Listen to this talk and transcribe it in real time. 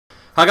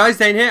Hi guys,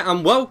 Dane here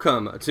and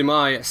welcome to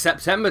my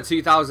September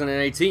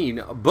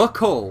 2018 book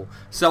haul.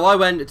 So I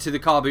went to the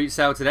car boot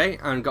sale today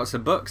and got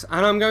some books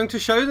and I'm going to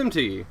show them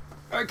to you.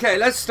 Okay,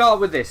 let's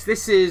start with this.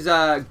 This is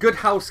Good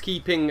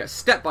Housekeeping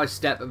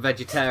step-by-step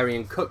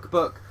vegetarian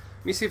cookbook.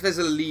 Let me see if there's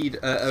a lead,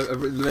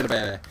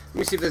 let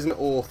me see if there's an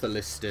author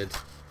listed.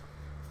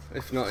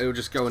 If not, it'll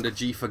just go under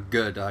G for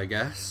good, I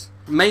guess.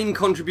 Main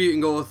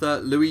contributing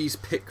author, Louise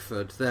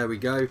Pickford. There we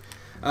go.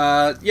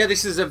 Yeah,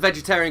 this is a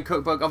vegetarian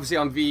cookbook. Obviously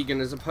I'm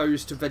vegan as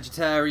opposed to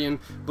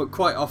vegetarian, but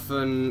quite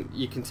often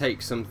you can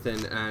take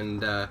something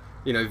and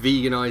you know,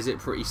 veganize it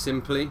pretty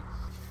simply.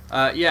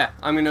 Yeah,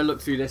 I'm going to look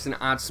through this and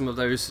add some of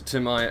those to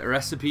my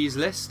recipes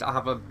list. I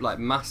have a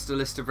master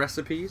list of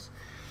recipes.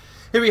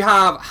 Here we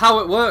have How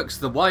It Works,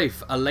 The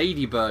Wife, a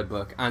Ladybird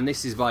book, and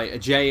this is by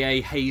J.A.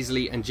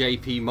 Hazeley and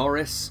J.P.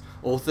 Morris,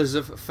 authors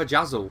of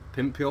Fajazzle,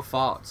 Pimp Your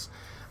Farts.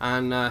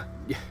 And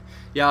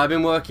yeah, I've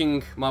been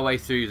working my way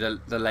through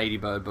the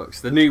Ladybird books.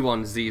 The new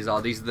ones, these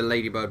are the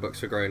Ladybird books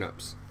for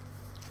grown-ups.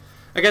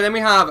 Okay, then we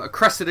have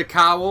Cressida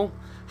Cowell,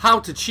 How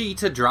to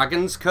Cheat a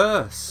Dragon's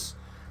Curse.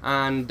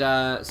 And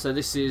so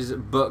this is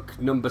book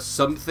number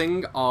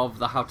something of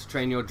the How to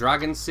Train Your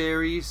Dragon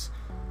series.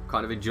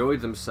 Kind of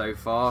enjoyed them so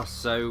far.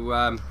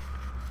 So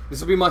this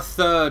will be my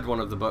third one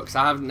of the books.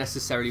 I haven't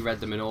necessarily read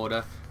them in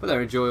order, but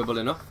they're enjoyable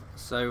enough.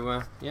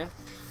 So yeah.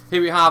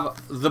 Here we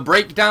have The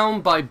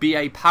Breakdown by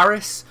B.A.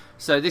 Paris.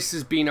 So this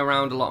has been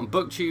around a lot on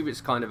BookTube.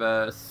 It's kind of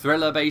a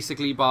thriller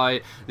basically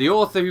by the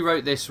author who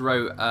wrote this,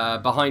 wrote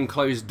Behind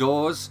Closed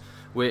Doors,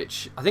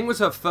 which I think was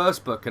her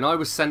first book, and I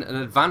was sent an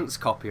advance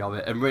copy of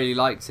it and really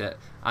liked it.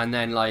 And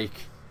then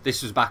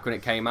this was back when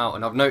it came out,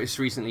 and I've noticed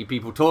recently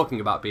people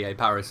talking about B.A.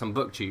 Paris on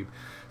BookTube.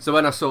 So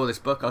when I saw this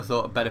book, I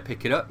thought I'd better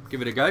pick it up,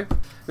 give it a go.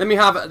 Then we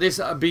have this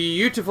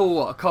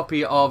beautiful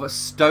copy of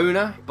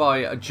Stoner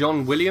by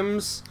John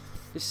Williams.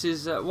 This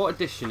is, what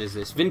edition is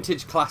this?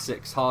 Vintage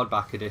Classics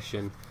hardback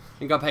edition. I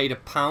think I paid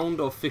 £1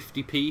 or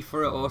 50p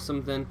for it or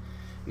something.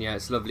 Yeah,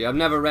 it's lovely. I've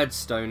never read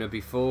Stoner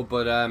before,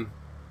 but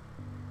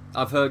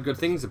I've heard good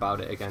things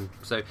about it again.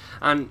 So,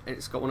 and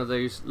it's got one of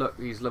those, look,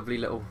 these lovely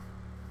little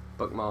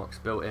bookmarks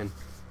built in.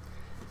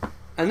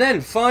 And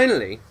then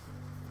finally,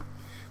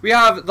 we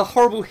have The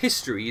Horrible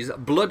Histories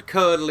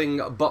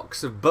blood-curdling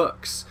box of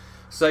books.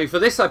 So for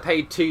this I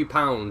paid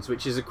 £2,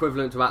 which is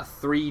equivalent to about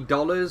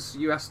 $3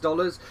 US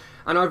dollars.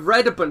 And I've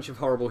read a bunch of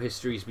Horrible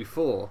Histories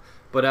before,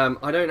 but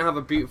I don't have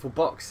a beautiful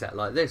box set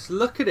like this.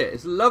 Look at it,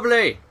 it's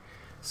lovely.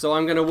 So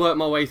I'm going to work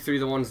my way through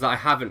the ones that I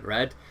haven't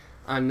read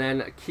and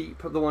then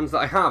keep the ones that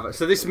I have.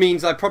 So this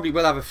means I probably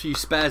will have a few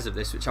spares of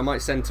this, which I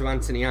might send to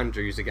Anthony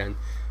Andrews again.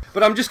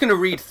 But I'm just going to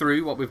read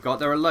through what we've got.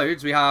 There are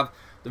loads. We have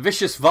The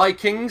Vicious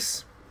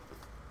Vikings,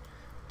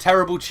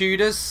 Terrible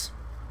Tudors,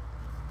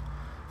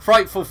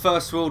 Frightful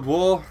First World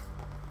War,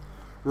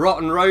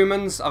 Rotten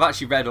Romans. I've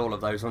actually read all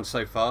of those ones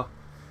so far.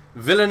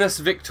 Villanous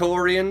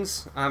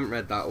Victorians. I haven't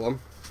read that one.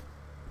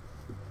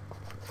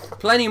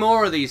 Plenty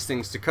more of these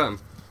things to come.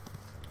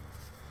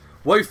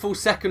 Woeful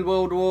Second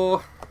World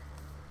War,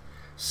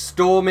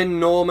 Stormin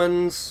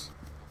Normans,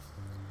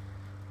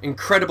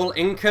 Incredible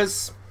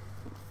Incas,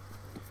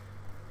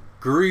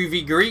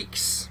 Groovy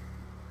Greeks,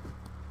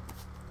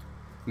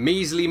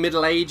 Measly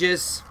Middle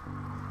Ages,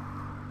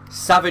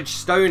 Savage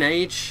Stone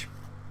Age,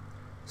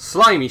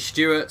 Slimy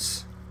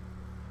Stuarts,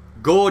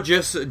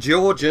 Gorgeous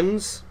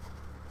Georgians,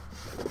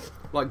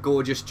 like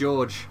Gorgeous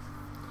George,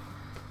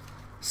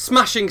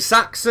 Smashing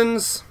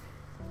Saxons,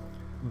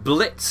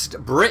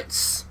 Blitzed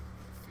Brits,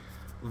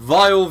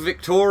 Vile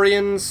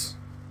Victorians,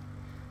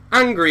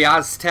 Angry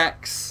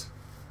Aztecs,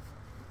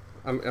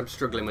 I'm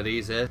struggling with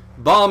these here,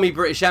 Balmy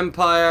British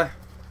Empire,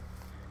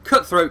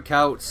 Cutthroat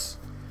Celts,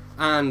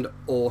 and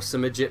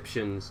Awesome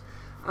Egyptians.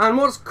 And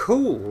what's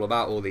cool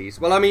about all these,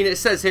 well, I mean, it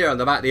says here on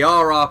the back the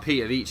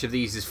RRP of each of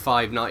these is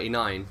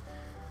 $5.99,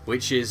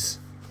 which is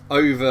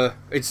over,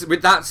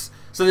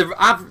 so the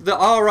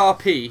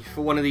RRP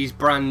for one of these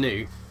brand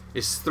new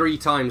is 3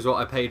 times what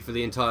I paid for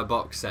the entire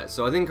box set.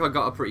 So I think I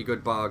got a pretty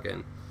good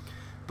bargain.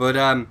 But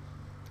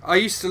I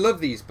used to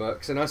love these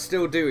books, and I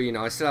still do, you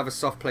know, I still have a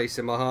soft place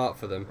in my heart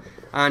for them.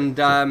 And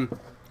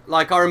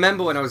like, I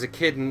remember when I was a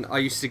kid and I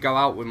used to go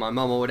out with my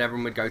mum or whatever,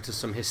 and we'd go to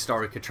some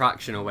historic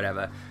attraction or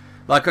whatever.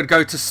 Like, I'd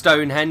go to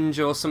Stonehenge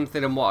or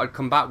something, and what I'd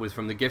come back with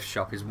from the gift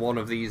shop is one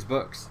of these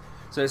books.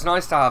 So it's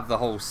nice to have the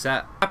whole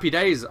set. Happy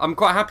days. I'm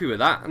quite happy with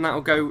that, and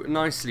that'll go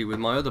nicely with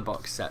my other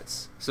box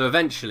sets. So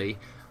eventually,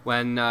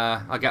 when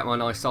I get my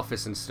nice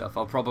office and stuff,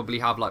 I'll probably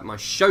have like my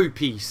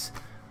showpiece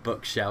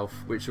bookshelf,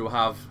 which will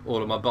have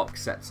all of my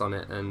box sets on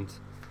it and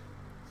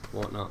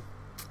whatnot.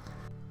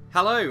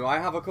 Hello, I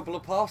have a couple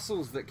of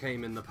parcels that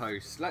came in the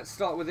post. Let's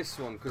start with this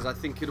one, because I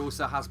think it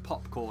also has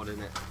popcorn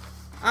in it.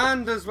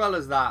 And as well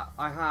as that,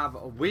 I have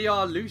We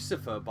Are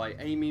Lucifer by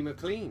Amy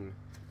McLean,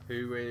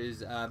 who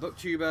is a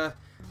booktuber,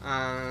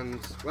 and,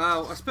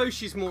 well, I suppose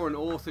she's more an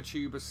author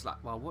tuber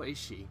well, what is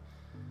she?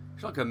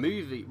 She's like a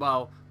movie,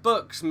 well,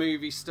 books,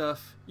 movie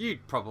stuff.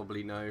 You'd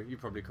probably know,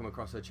 you'd probably come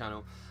across her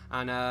channel.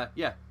 And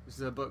yeah, this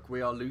is a book,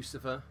 We Are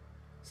Lucifer,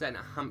 set in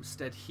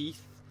Hampstead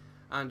Heath.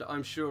 and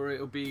I'm sure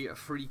it'll be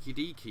freaky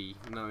deaky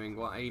knowing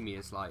what Amy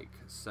is like.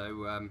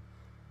 So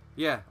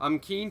yeah, I'm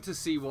keen to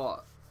see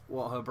what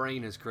her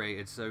brain has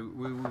created, so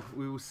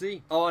we will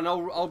see. Oh, and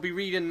I'll be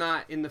reading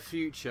that in the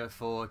future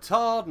for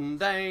Todd and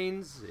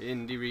Dane's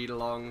indie read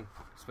along.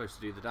 Supposed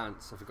to do the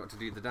dance. I forgot to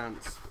do the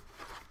dance.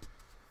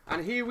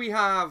 And here we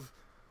have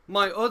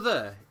my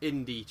other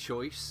indie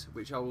choice,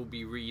 which I will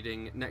be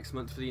reading next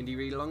month for the indie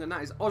read along, and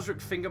that is Osric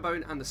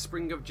Fingerbone and the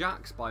Spring of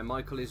Jacks by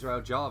Michael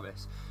Israel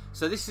Jarvis.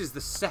 So this is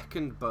the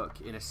second book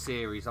in a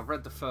series. I've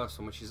read the first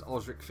one, which is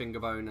Osric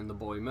Fingerbone and the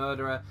Boy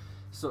Murderer,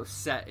 sort of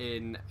set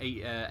in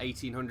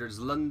 1800s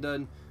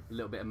London, a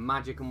little bit of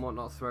magic and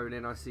whatnot thrown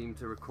in, I seem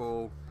to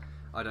recall.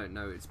 I don't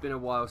know, it's been a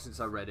while since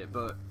I read it,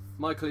 but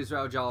Michael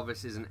Israel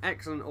Jarvis is an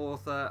excellent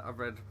author. I've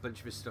read a bunch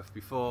of his stuff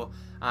before,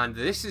 and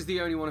this is the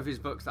only one of his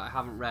books that I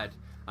haven't read.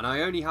 And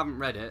I only haven't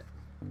read it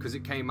because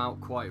it came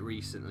out quite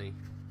recently.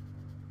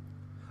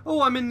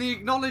 Oh, I'm in the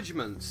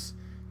acknowledgements.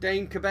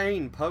 Dane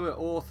Cobain, poet,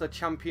 author,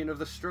 champion of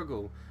the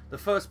struggle. The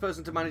first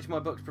person to manage my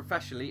books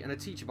professionally and a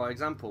teacher by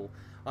example.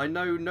 I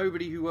know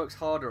nobody who works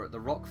harder at the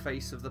rock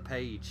face of the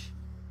page.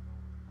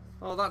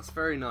 Oh, that's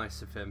very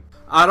nice of him.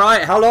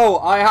 Alright, hello.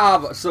 I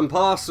have some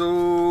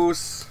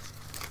parcels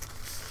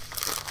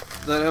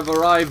that have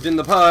arrived in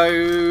the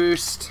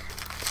post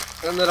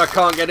and that I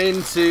can't get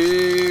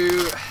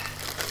into.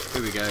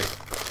 Here we go.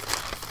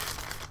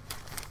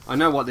 I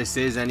know what this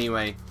is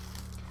anyway.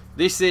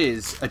 This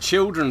is a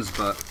children's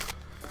book.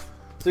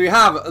 So we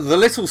have The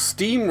Little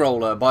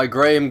Steamroller by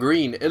Graham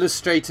Greene,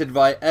 illustrated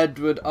by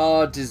Edward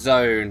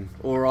Ardizone,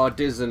 or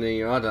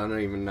Ardizone, I don't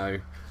even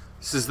know.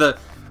 This is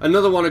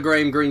another one of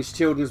Graham Greene's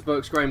children's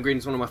books. Graham Greene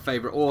is one of my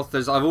favourite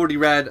authors. I've already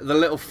read The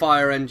Little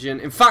Fire Engine.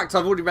 In fact,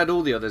 I've already read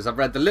all the others. I've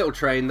read The Little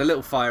Train, The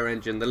Little Fire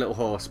Engine, The Little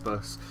Horse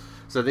Bus.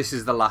 So this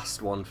is the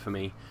last one for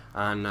me.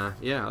 And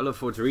yeah, I look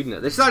forward to reading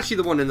it. This is actually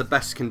the one in the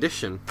best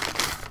condition.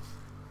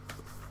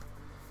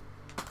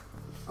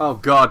 Oh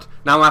god,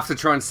 now I have to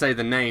try and say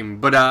the name.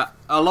 But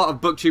a lot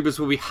of booktubers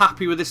will be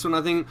happy with this one,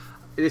 I think.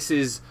 This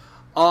is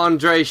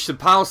Andrzej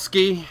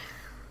Sapkowski,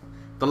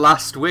 The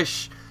Last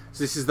Wish.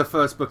 So this is the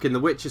first book in the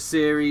Witcher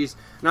series.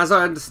 And as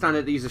I understand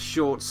it, these are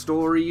short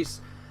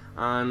stories.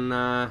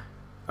 And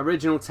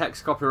original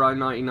text copyright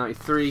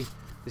 1993.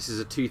 This is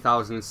a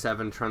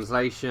 2007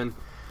 translation.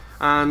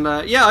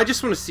 And yeah, I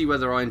just want to see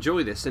whether I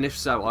enjoy this, and if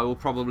so, I will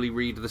probably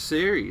read the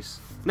series.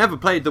 Never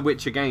played the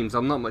Witcher games,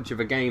 I'm not much of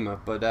a gamer,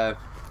 but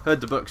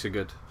heard the books are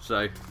good,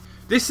 so.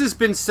 This has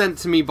been sent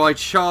to me by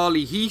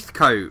Charlie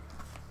Heathcote.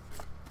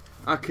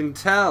 I can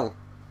tell.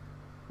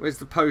 Where's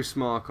the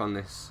postmark on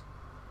this?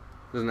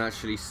 Doesn't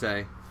actually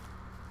say.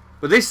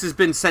 But this has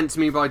been sent to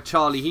me by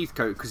Charlie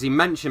Heathcote because he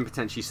mentioned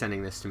potentially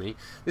sending this to me.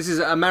 This is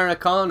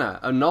Americana,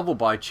 a novel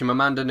by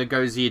Chimamanda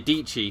Ngozi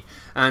Adichie.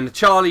 And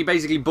Charlie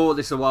basically bought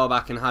this a while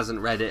back and hasn't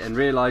read it and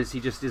realised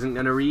he just isn't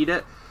going to read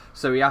it.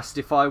 So he asked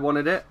if I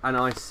wanted it and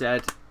I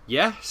said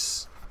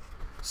yes.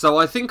 So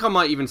I think I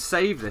might even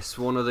save this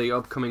for one of the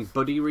upcoming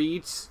buddy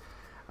reads.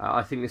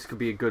 I think this could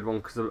be a good one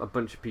because a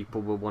bunch of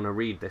people will want to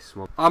read this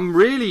one. I'm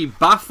really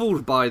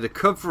baffled by the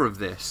cover of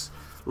this.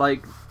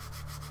 Like,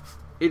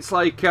 it's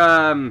like,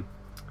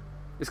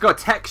 it's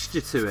got a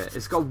texture to it.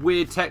 It's got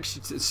weird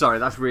texture to it. Sorry,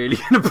 that's really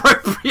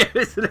inappropriate,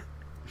 isn't it?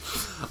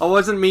 I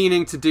wasn't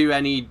meaning to do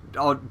any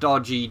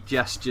dodgy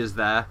gestures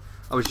there.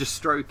 I was just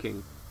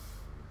stroking.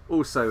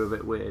 Also a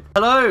bit weird.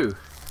 Hello!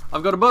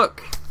 I've got a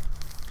book.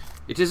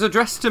 It is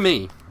addressed to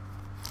me.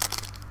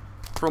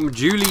 From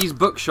Julie's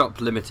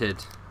Bookshop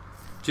Limited.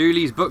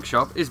 Julie's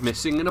Bookshop is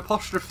missing an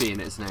apostrophe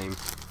in its name.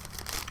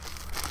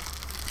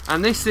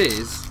 And this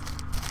is...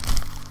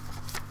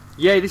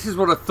 yeah, this is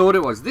what I thought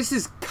it was. This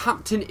is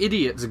Captain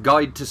Idiot's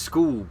Guide to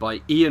School by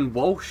Ian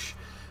Walsh.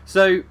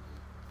 So,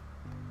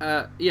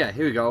 yeah,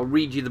 here we go. I'll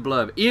read you the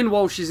blurb. Ian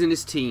Walsh is in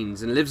his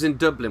teens and lives in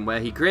Dublin,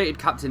 where he created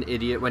Captain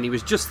Idiot when he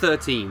was just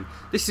 13.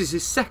 This is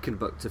his second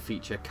book to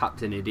feature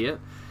Captain Idiot.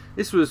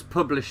 This was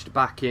published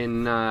back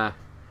in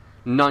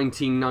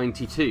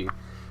 1992.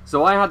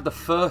 So I had the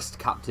first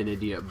Captain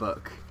Idiot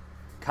book,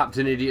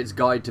 Captain Idiot's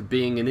Guide to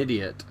Being an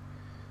Idiot.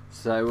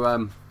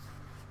 So,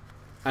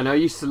 and I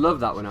used to love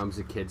that when I was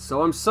a kid.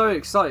 So I'm so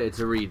excited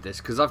to read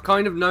this because I've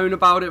kind of known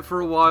about it for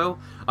a while.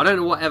 I don't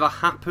know whatever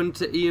happened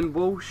to Ian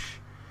Walsh,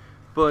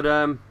 but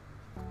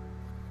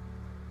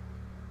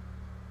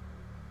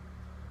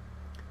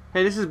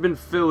hey, this has been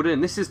filled in.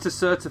 This is to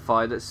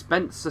certify that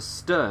Spencer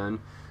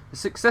Stern has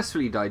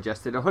successfully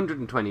digested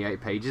 128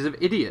 pages of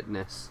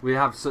idiotness. We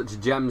have such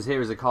gems here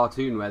as a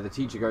cartoon where the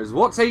teacher goes,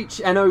 "What's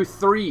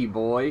HNO3,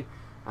 boy?"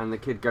 And the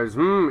kid goes,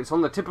 "It's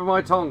on the tip of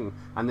my tongue."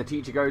 And the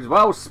teacher goes,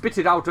 "Well, spit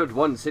it out at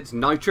once, it's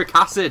nitric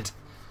acid."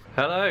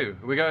 Hello,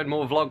 we're going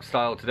more vlog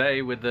style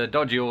today with the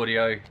dodgy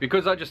audio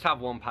because I just have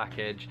one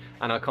package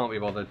and I can't be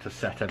bothered to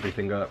set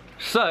everything up.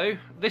 So,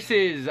 this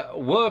is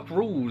Work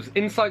Rules,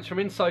 Insights from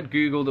Inside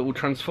Google That Will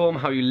Transform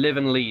How You Live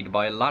and Lead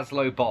by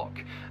Laszlo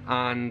Bock.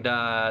 And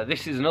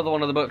this is another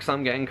one of the books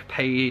I'm getting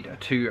paid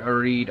to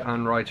read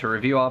and write a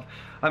review of.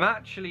 I'm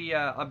actually,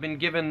 I've been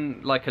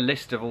given like a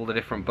list of all the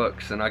different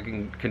books and I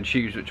can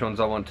choose which ones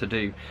I want to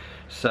do.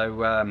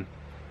 So,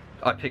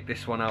 I picked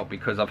this one out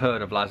because I've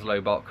heard of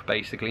Laszlo Bock,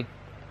 basically.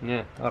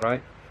 Yeah,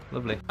 alright.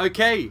 Lovely.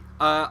 Okay,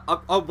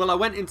 well, I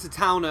went into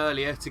town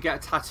earlier to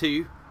get a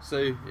tattoo.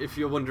 So if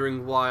you're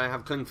wondering why I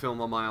have cling film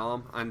on my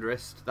arm and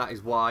wrist, that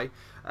is why.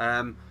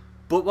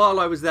 But while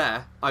I was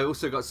there, I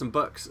also got some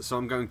books, so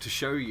I'm going to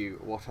show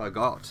you what I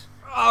got.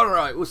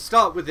 Alright, we'll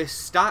start with this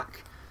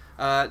stack.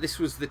 This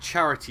was the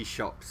charity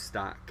shop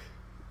stack.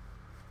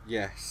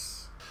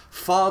 Yes.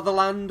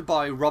 Fatherland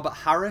by Robert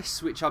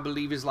Harris, which I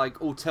believe is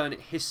like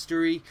alternate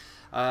history.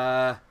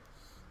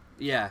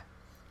 Yeah.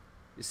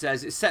 It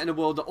says, it's set in a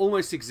world that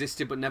almost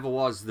existed but never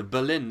was. The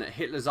Berlin that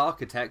Hitler's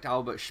architect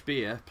Albert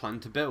Speer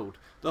planned to build.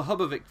 The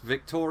hub of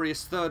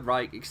Victoria's Third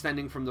Reich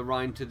extending from the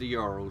Rhine to the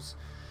Urals.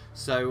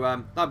 So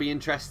that'll be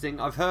interesting.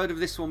 I've heard of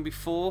this one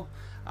before.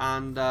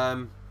 And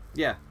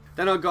yeah.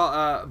 Then I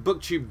got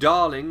BookTube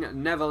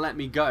Darling, Never Let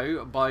Me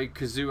Go by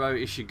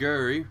Kazuo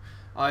Ishiguro.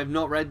 I've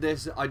not read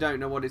this. I don't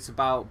know what it's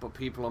about, but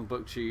people on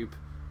BookTube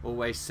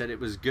always said it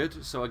was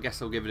good, so I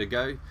guess I'll give it a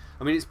go.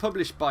 I mean, it's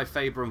published by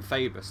Faber and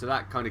Faber, so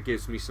that kind of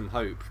gives me some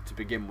hope to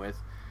begin with.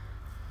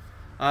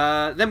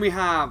 Then we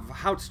have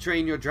How to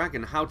Train Your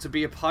Dragon, How to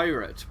Be a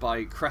Pirate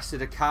by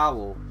Cressida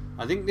Cowell.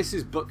 I think this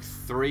is book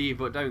 3,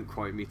 but don't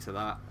quote me to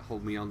that.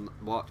 Hold me on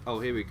what? Oh,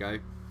 here we go.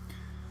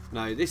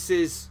 No, this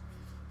is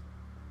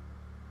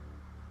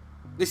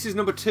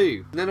number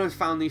 2. And then I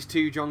found these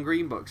 2 John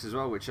Green books as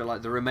well, which are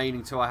like the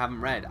remaining 2 I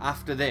haven't read.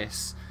 After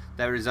this,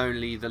 there is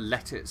only the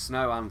Let It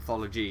Snow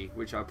anthology,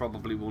 which I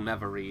probably will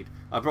never read.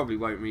 I probably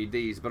won't read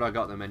these, but I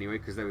got them anyway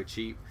because they were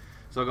cheap.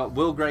 So I got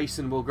Will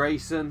Grayson,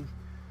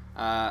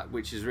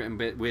 which is written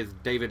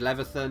with David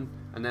Levithan,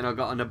 and then I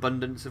got An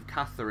Abundance of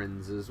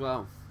Catherines as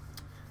well.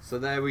 So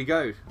there we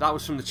go. That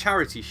was from the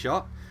charity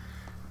shop.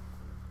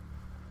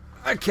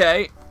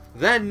 Okay.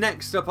 Then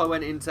next up I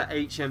went into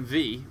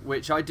HMV,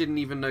 which I didn't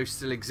even know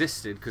still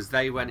existed because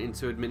they went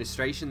into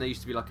administration. They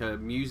used to be like a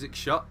music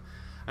shop.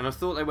 And I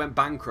thought they went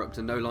bankrupt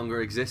and no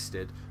longer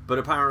existed, but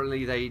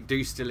apparently they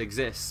do still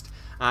exist.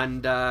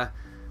 And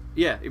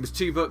yeah, it was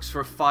 2 books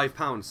for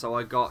 £5, so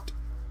I got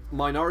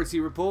Minority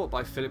Report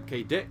by Philip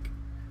K. Dick,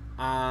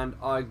 and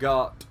I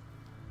got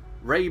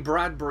Ray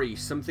Bradbury,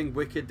 Something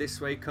Wicked This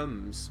Way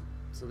Comes.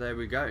 So there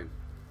we go.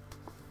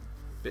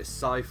 Bit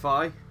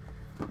sci-fi.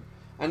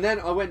 And then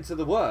I went to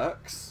the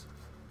works,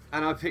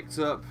 and I picked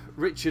up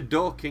Richard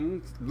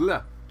Dawkins.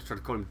 Try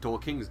to call him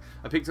Dawkins.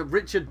 I picked up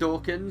Richard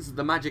Dawkins,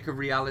 The Magic of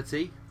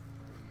Reality.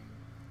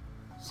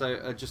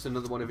 So just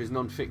another one of his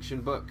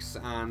non-fiction books,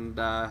 and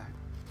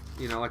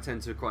you know, I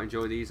tend to quite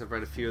enjoy these. I've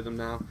read a few of them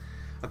now.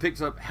 I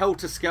picked up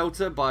Helter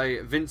Skelter by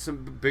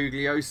Vincent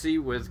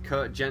Bugliosi with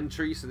Kurt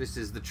Gentry. So this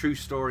is the true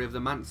story of the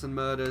Manson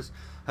murders.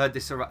 Heard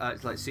this,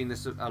 like seen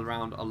this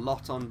around a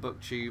lot on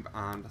BookTube,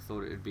 and I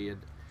thought it would be a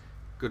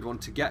good one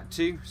to get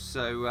to.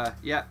 So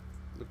yeah,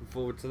 looking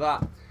forward to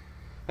that.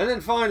 And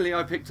then finally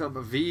I picked up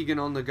Vegan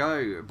on the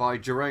Go by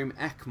Jerome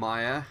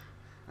Eckmeyer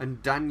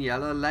and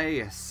Daniela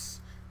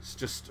Leis. It's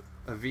just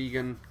a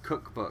vegan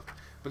cookbook,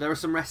 but there are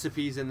some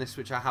recipes in this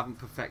which I haven't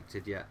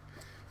perfected yet.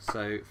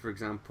 So for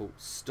example,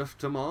 stuffed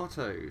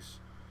tomatoes,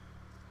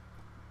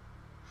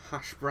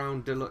 hash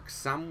brown deluxe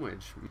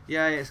sandwich.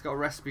 Yeah, it's got a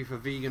recipe for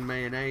vegan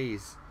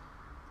mayonnaise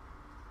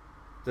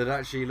that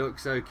actually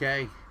looks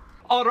okay.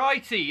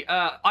 Alrighty,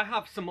 I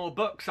have some more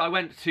books. I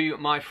went to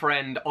my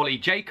friend Ollie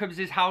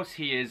Jacobs' house.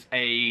 He is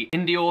an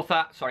indie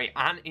author.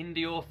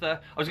 I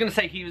was going to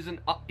say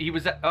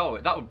oh,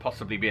 that would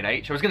possibly be an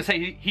H. I was going to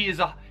say he is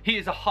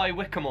a High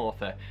Wycombe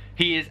author.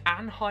 He is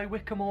an High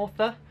Wycombe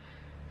author.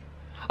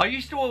 I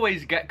used to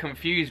always get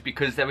confused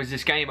because there was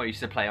this game I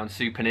used to play on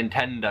Super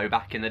Nintendo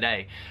back in the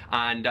day,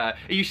 and it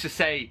used to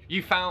say,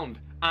 you found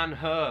Anne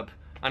Herb,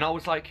 and I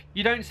was like,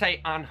 you don't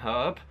say Anne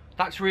Herb.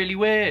 That's really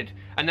weird.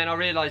 And then I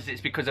realised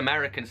it's because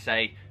Americans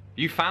say,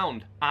 you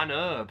found an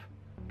herb,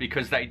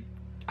 because they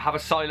have a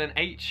silent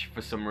H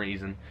for some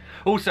reason.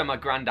 Also, my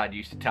granddad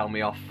used to tell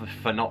me off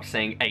for not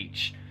saying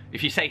H.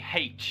 If you say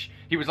H,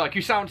 he was like,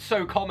 you sound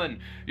so common.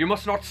 You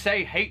must not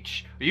say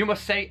H, you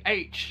must say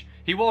H.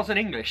 He was an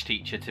English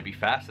teacher, to be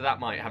fair, so that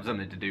might have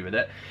something to do with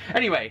it.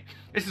 Anyway,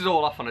 this is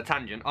all off on a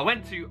tangent. I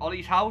went to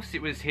Ollie's house.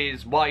 It was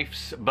his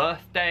wife's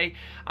birthday,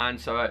 and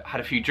so I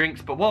had a few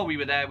drinks. But while we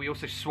were there, we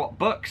also swapped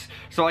books.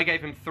 So I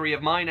gave him 3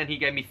 of mine, and he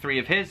gave me 3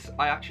 of his.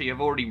 I actually have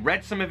already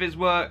read some of his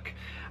work,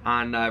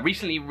 and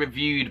recently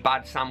reviewed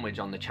Bad Sandwich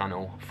on the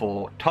channel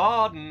for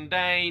Todd and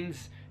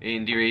Dane's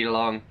in Deary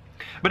Long.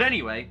 But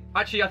anyway,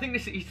 actually, I think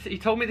this, he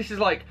told me this is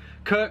like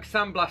Kirk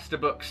Sandblaster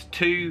books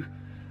 2,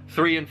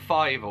 3 and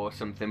 5 or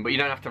something, but you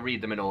don't have to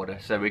read them in order,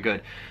 so we're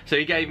good. So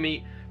he gave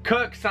me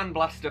Kirk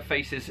Sandblaster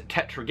Faces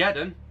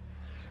Tetrageddon,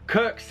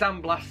 Kirk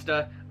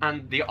Sandblaster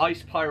and the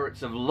Ice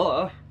Pirates of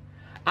Lure,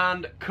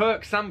 and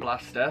Kirk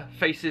Sandblaster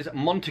Faces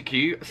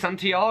Montague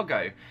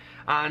Santiago.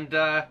 And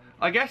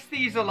I guess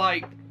these are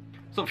like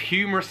sort of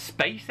humorous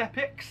space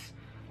epics.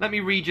 Let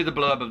me read you the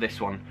blurb of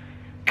this one.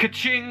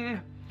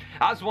 Ka-ching!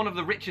 As one of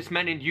the richest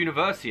men in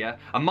Universia,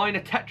 a minor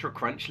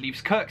tetra-crunch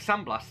leaves Kirk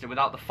Sandblaster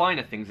without the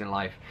finer things in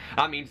life.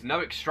 That means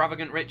no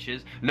extravagant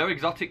riches, no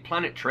exotic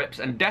planet trips,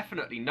 and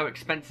definitely no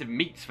expensive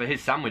meats for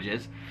his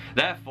sandwiches.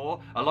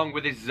 Therefore, along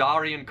with his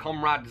Zarian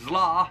comrade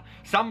Zla,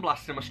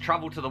 Sandblaster must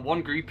travel to the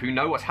one group who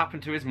know what's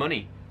happened to his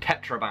money,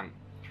 Tetrabank.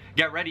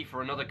 Get ready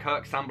for another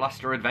Kirk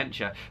Sandblaster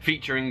adventure,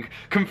 featuring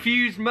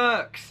confused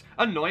mercs,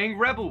 annoying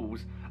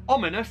rebels,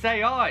 ominous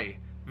AI,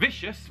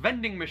 vicious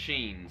vending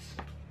machines.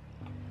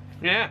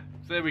 Yeah,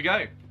 so there we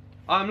go.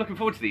 I'm looking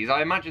forward to these.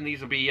 I imagine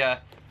these will be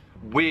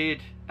weird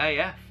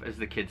AF, as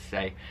the kids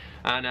say.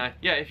 And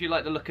yeah, if you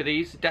like the look of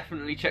these,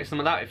 definitely check some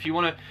of that. If you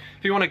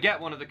wanna get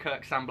one of the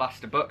Kirk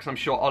Sandblaster books, I'm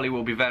sure Ollie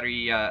will be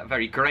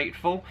very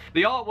grateful.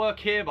 The artwork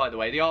here, by the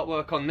way, the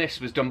artwork on this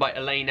was done by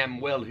Elaine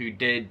M. Will, who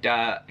did.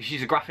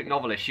 She's a graphic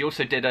novelist. She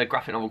also did a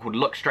graphic novel called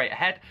Look Straight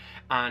Ahead,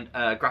 and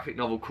a graphic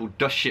novel called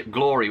Dust Ship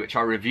Glory, which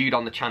I reviewed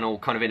on the channel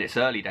kind of in its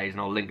early days, and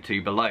I'll link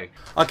to below.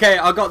 Okay,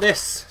 I got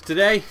this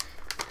today.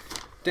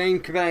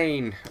 Dane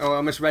Cobain. Oh, I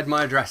almost read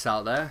my address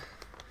out there.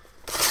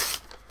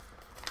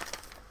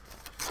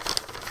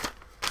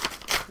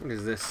 What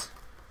is this?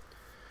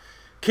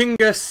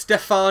 Kinga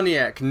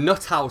Stefaniak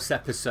Nuthouse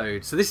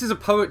episode. So this is a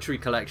poetry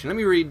collection. Let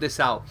me read this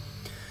out.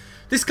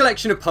 This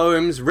collection of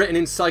poems, written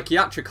in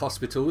psychiatric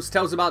hospitals,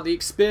 tells about the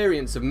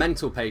experience of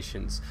mental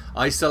patients,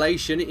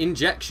 isolation,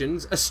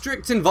 injections, a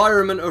strict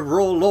environment of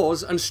raw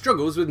laws, and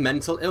struggles with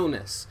mental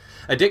illness,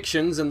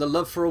 addictions, and the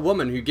love for a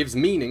woman who gives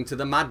meaning to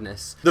the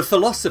madness, the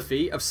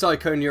philosophy of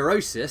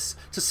psychoneurosis,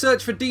 to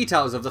search for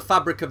details of the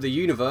fabric of the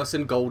universe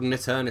and golden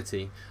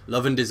eternity,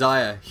 love and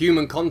desire,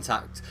 human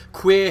contact,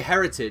 queer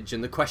heritage,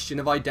 and the question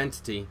of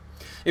identity.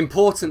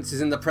 Importance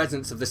is in the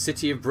presence of the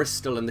city of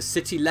Bristol and the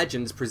city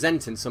legends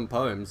present in some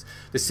poems.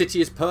 The city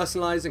is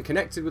personalised and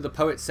connected with the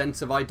poet's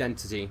sense of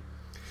identity.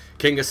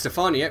 Kinga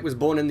Stefaniak was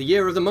born in the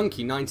year of the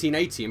monkey,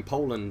 1980, in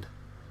Poland.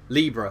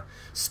 Libra.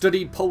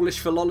 Studied Polish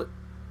philology.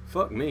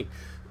 Fuck me.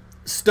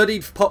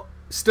 Studied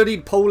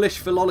Polish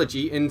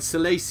philology in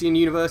Silesian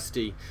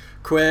University.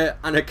 Queer,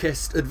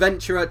 anarchist,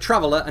 adventurer,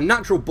 traveller, and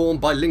natural-born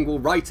bilingual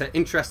writer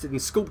interested in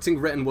sculpting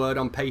written word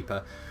on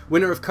paper.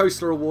 Winner of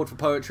Coastal Award for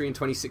Poetry in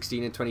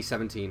 2016 and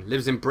 2017.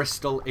 Lives in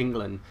Bristol,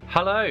 England.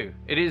 Hello,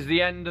 it is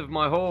the end of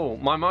my haul.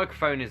 My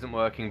microphone isn't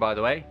working, by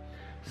the way.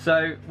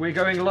 So we're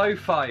going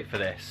lo-fi for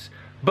this.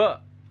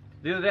 But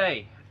the other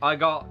day I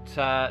got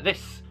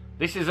this.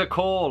 This is A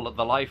Call at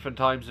the Life and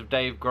Times of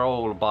Dave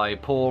Grohl by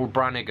Paul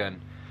Brannigan.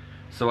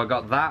 So I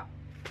got that.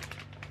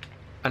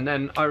 And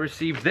then I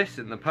received this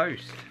in the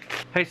post.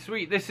 Hey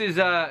sweet, this is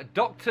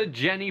Dr.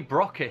 Jenny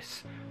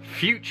Brockis,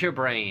 Future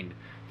Brain.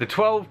 The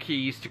 12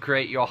 keys to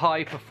create your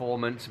high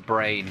performance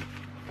brain.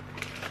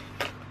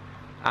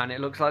 And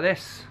it looks like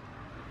this.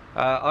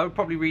 I'll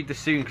probably read this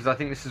soon because I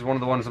think this is one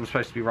of the ones I'm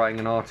supposed to be writing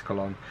an article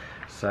on.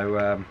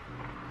 So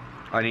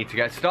I need to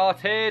get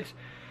started.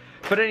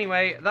 But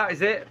anyway, that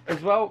is it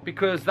as well,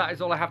 because that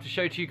is all I have to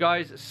show to you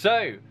guys.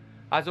 So,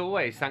 as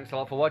always, thanks a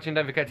lot for watching.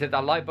 Don't forget to hit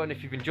that like button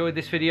if you've enjoyed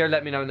this video.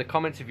 Let me know in the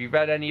comments if you've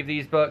read any of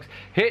these books.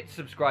 Hit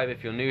subscribe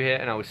if you're new here,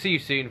 and I will see you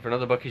soon for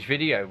another bookish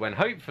video when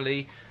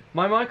hopefully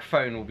my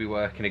microphone will be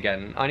working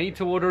again. I need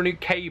to order a new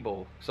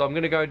cable, so I'm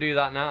going to go do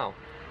that now.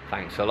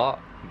 Thanks a lot.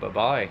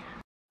 Bye-bye.